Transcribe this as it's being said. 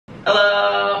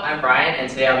Hello, I'm Brian, and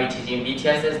today I'll be teaching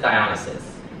BTS's Dionysus.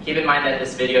 Keep in mind that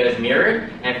this video is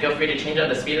mirrored, and feel free to change up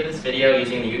the speed of this video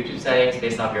using the YouTube settings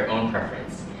based off your own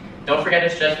preference. Don't forget to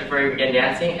stretch before you begin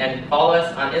dancing, and follow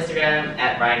us on Instagram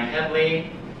at Brian Kevley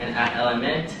and at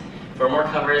Element for more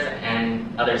covers and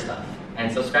other stuff.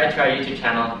 And subscribe to our YouTube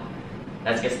channel.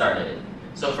 Let's get started.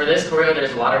 So for this choreo,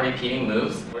 there's a lot of repeating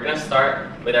moves. We're going to start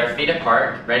with our feet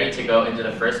apart, ready to go into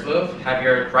the first move. Have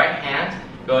your right hand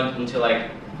go into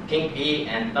like pinky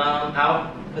and thumb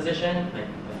out position, like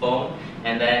the phone.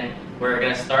 And then we're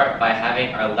going to start by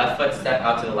having our left foot step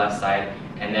out to the left side.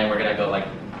 And then we're going to go like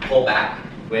pull back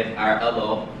with our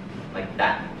elbow like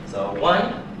that. So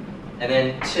 1, and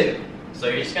then 2. So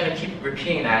you're just going to keep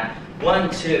repeating that.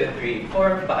 1, 2, 3,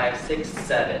 4, 5, 6,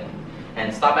 7.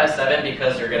 And stop at 7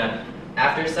 because you're going to,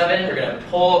 after 7, you're going to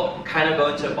pull, kind of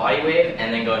go into a body wave,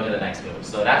 and then go into the next move.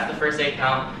 So that's the first 8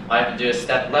 count. All I have to do is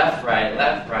step left, right,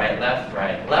 left, right, left,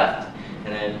 right, left,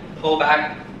 and then pull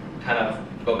back, kind of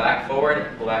go back forward,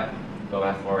 pull back, go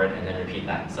back forward, and then repeat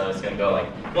that. So it's going to go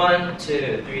like 1,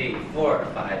 2, 3, 4,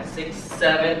 5, 6,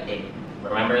 7, 8.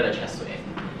 Remember the chest wave.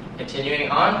 Continuing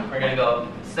on, we're going to go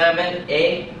 7,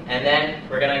 8, and then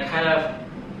we're going to kind of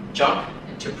jump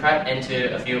to prep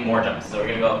into a few more jumps. So we're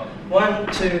going to go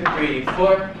 1, 2, 3,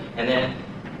 4, and then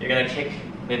you're going to kick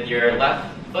with your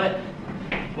left foot.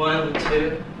 1,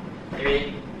 2,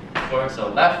 3, 4. So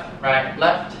left, right,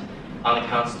 left on the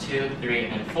counts 2, 3,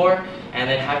 and 4. And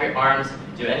then have your arms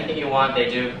do anything you want. They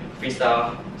do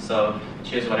freestyle, so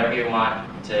choose whatever you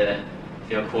want to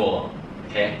feel cool.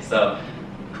 Okay, so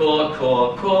cool,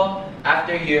 cool, cool.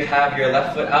 After you have your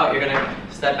left foot out, you're going to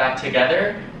step back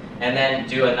together and then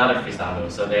do another freestyle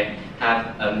move. So they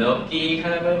have a milky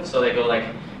kind of move. So they go like,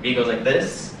 B goes like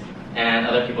this, and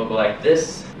other people go like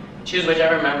this. Choose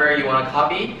whichever member you want to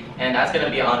copy, and that's going to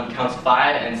be on counts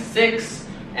 5 and 6.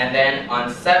 And then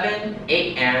on 7,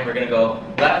 8, and we're going to go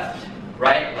left,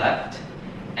 right, left.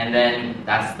 And then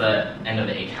that's the end of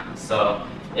the 8 count. So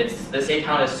this 8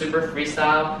 count is super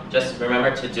freestyle. Just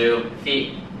remember to do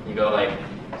feet. You go like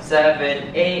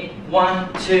 7, 8,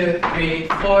 1, 2, 3,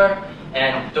 4.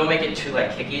 And don't make it too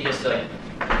like kicky, just like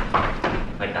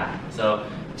that. So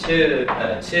 2,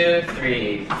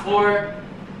 3, 4,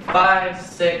 5,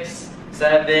 6,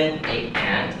 7, 8,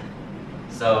 and.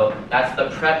 So that's the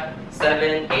prep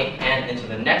 7, 8, and into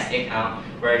the next 8 count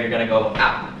where you're gonna go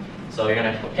out. So you're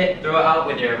gonna throw it out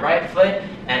with your right foot,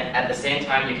 and at the same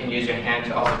time you can use your hand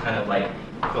to also kind of like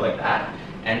go like that.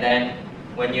 And then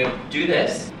when you do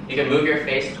this, you can move your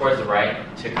face towards the right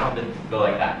to come to go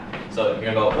like that. So you're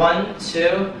gonna go 1,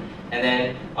 2, and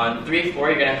then on 3, 4,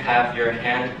 you're gonna have your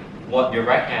hand, your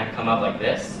right hand come up like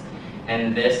this,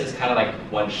 and this is kind of like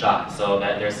one shot, so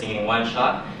that they're singing one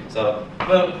shot. So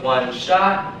boom, one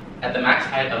shot. At the max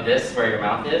height of this, where your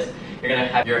mouth is, you're gonna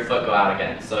have your foot go out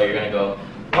again. So you're gonna go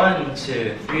 1,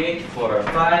 2, 3, 4,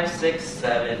 5, 6,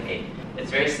 7, 8. It's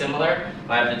very similar.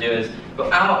 What I have to do is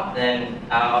go out, then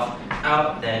out,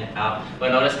 then out.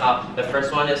 But notice how the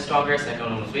first one is stronger, second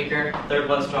one was weaker, third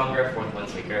one's stronger, fourth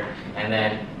one's weaker. And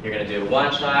then you're going to do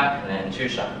 1 shot and then 2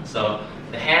 shots. So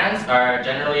the hands are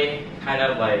generally kind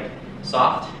of like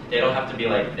soft. They don't have to be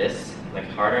like this, like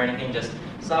hard or anything, just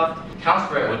soft. Counts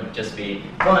for it would just be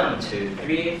 1, 2,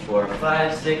 3, 4,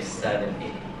 5, 6, 7,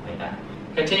 8, like that.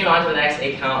 Continue on to the next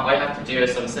 8 count. All you have to do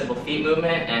is some simple feet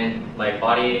movement, and like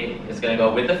body is going to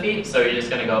go with the feet. So you're just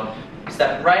going to go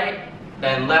step right,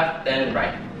 then left, then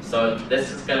right. So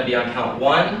this is going to be on count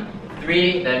 1,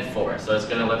 3, then 4. So it's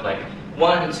going to look like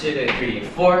 1, 2, 3,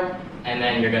 4, and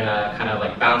then you're going to kind of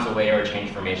like bounce away or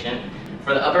change formation.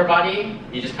 For the upper body,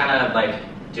 you just kind of like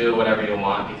do whatever you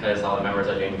want because all the members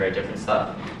are doing very different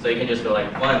stuff. So you can just go like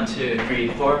 1, 2, 3,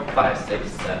 4, 5, 6,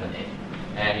 7, 8.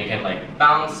 And you can like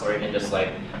bounce, or you can just like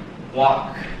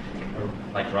walk or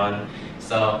like run.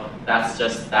 So that's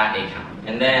just that 8 count.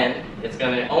 And then it's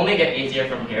going to only get easier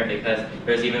from here because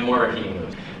there's even more repeating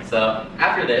moves. So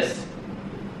after this,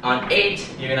 on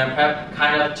 8, you're going to prep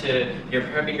kind of to, you're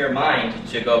prepping your mind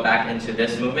to go back into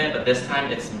this movement, but this time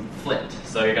it's flipped.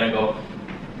 So you're going to go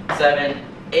 7,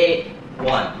 8,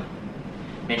 1.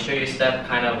 Make sure you step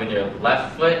kind of with your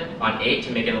left foot on 8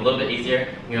 to make it a little bit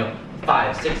easier. You know,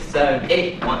 5, 6, 7,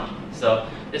 8, 1. So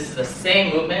this is the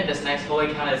same movement. This next whole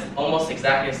 8 count is almost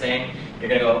exactly the same. You're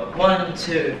going to go 1,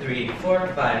 2, 3, 4,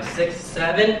 5, 6,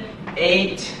 7,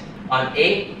 8. On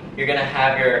 8, you're going to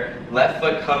have your left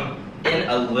foot come in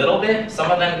a little bit. Some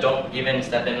of them don't even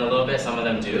step in a little bit. Some of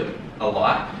them do a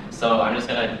lot. So I'm just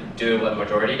going to do what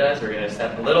majority does. We're going to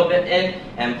step a little bit in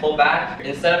and pull back.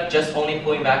 Instead of just only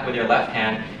pulling back with your left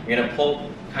hand, you're going to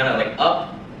pull kind of like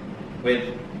up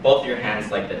with both your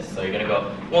hands like this. So you're gonna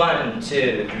go 1,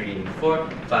 2, 3, 4,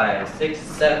 5, 6,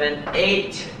 7,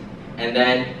 8. And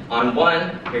then on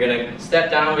 1, you're gonna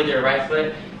step down with your right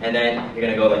foot, and then you're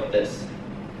gonna go like this.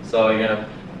 So you're gonna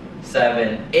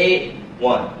 7, 8,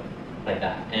 1, like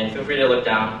that. And feel free to look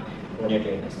down when you're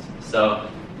doing this. So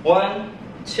 1,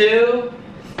 2,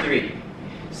 3.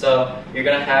 So you're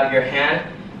gonna have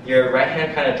your right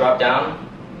hand kind of drop down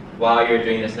while you're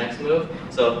doing this next move.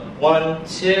 So 1,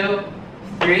 2,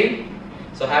 3.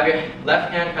 So have your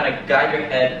left hand kind of guide your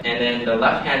head, and then the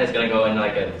left hand is gonna go in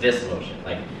like a this motion.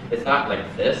 Like it's not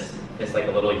like this, it's like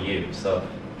a little U. So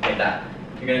like that.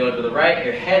 You're gonna go to the right.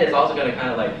 Your head is also gonna kind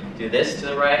of like do this to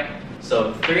the right.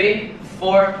 So 3,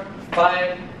 4,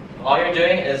 5. All you're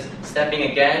doing is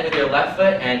stepping again with your left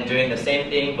foot and doing the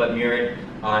same thing but mirrored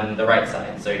on the right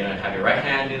side. So you're gonna have your right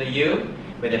hand do the U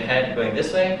with your head going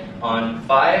this way on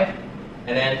 5,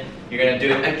 and then you're gonna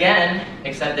do it again,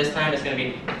 except this time it's gonna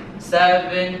be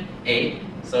 7, 8.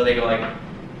 So they go like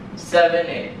 7,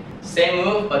 8. Same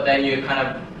move, but then you kind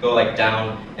of go like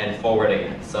down and forward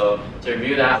again. So to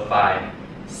review that, 5,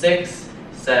 6,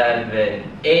 7,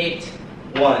 8,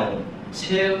 1,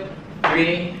 2,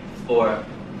 3, 4,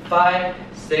 5,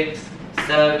 6,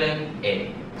 7,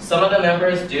 8. Some of the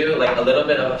members do like a little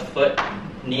bit of a foot,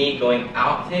 knee going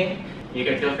out thing. You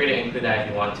can feel free to include that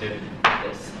if you want to,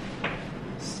 this.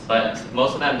 But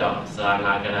most of them don't, so I'm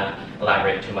not gonna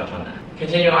elaborate too much on that.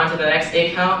 Continue on to the next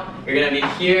 8 count. You're gonna be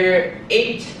here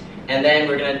 8, and then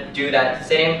we're gonna do that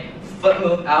same foot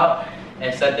move out,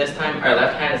 except this time our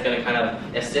left hand is gonna kind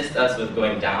of assist us with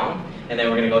going down, and then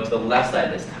we're gonna go to the left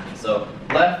side this time. So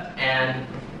left and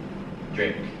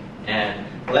drink, and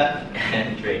left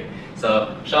and drink.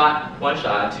 So shot, 1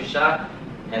 shot, 2 shot,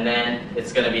 and then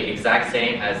it's gonna be exact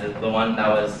same as the one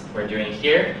that we're doing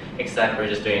here, except we're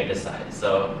just doing it this side.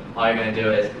 So all you're gonna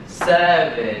do is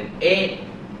 7, 8,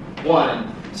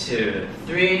 1, 2,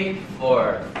 3,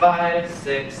 4, 5,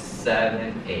 6,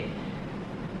 7, 8.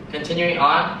 Continuing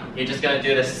on, you're just gonna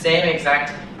do the same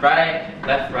exact right,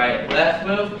 left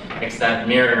move, except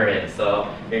mirror it. So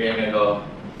you're gonna go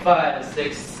 5,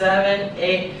 6, 7,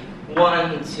 8,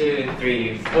 1, 2,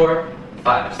 3, 4,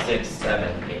 5, 6,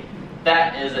 7, 8.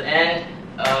 That is the end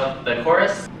of the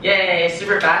chorus. Yay,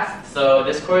 super fast. So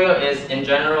this choreo is in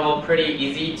general pretty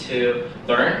easy to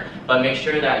learn, but make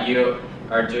sure that you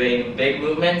are doing big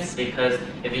movements, because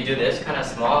if you do this kind of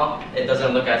small, it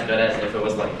doesn't look as good as if it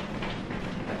was like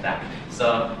that.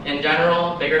 So in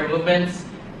general, bigger movements,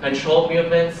 controlled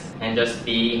movements, and just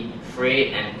be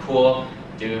free and cool.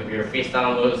 Do your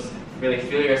freestyle moves, really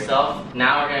feel yourself.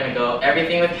 Now we're gonna go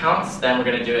everything with counts, then we're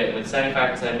gonna do it with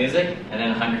 75% music, and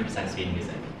then 100% speed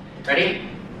music. Ready?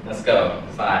 Let's go.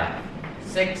 5,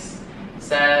 6,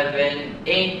 7,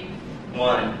 8,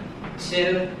 1,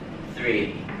 2,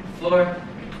 3, 4,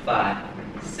 5,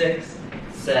 6,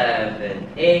 7,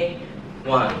 8,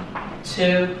 1,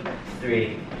 2,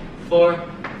 3, 4,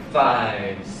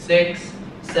 5, 6,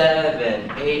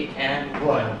 7, 8, and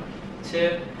 1,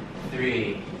 2,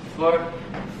 3, 4,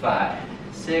 5,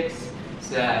 6,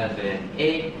 7,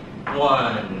 8,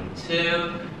 1,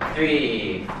 2,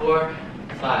 3, 4,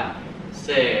 5,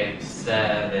 6,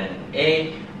 7,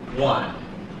 8, 1,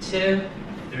 2,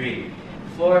 3,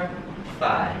 4,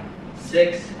 5,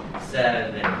 6,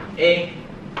 7, 8,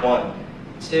 1,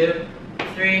 2,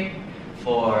 3,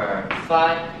 4,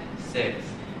 5, 6,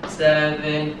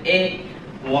 7, 8,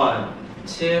 1,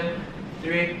 2,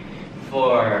 3,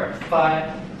 4, 5,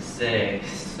 6,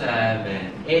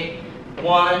 7, 8,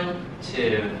 1,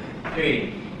 2,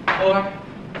 3, 4,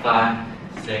 5,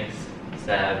 6,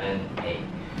 7, 8.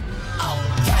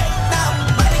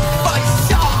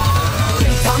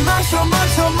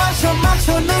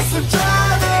 마셔 내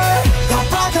술잔에 더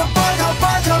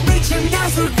빠져 미친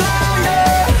야술가에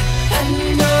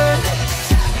하나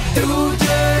둘셋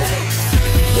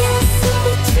예술이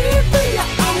집이야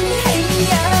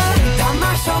엉해야 다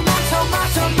마셔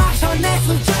내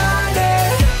술잔에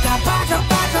다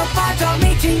빠져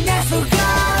미친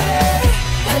야술가에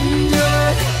하나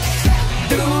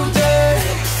둘셋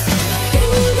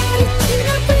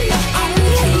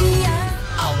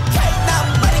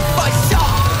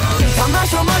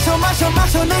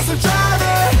마셔 내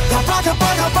술잔에 다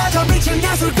빠져 미친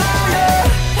야술가에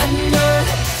하나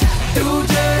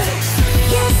둘셋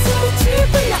예술이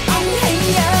집이야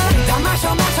엉해야 다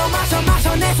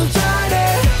마셔 내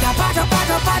술잔에 다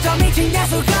빠져 미친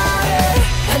야술가에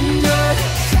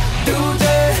하나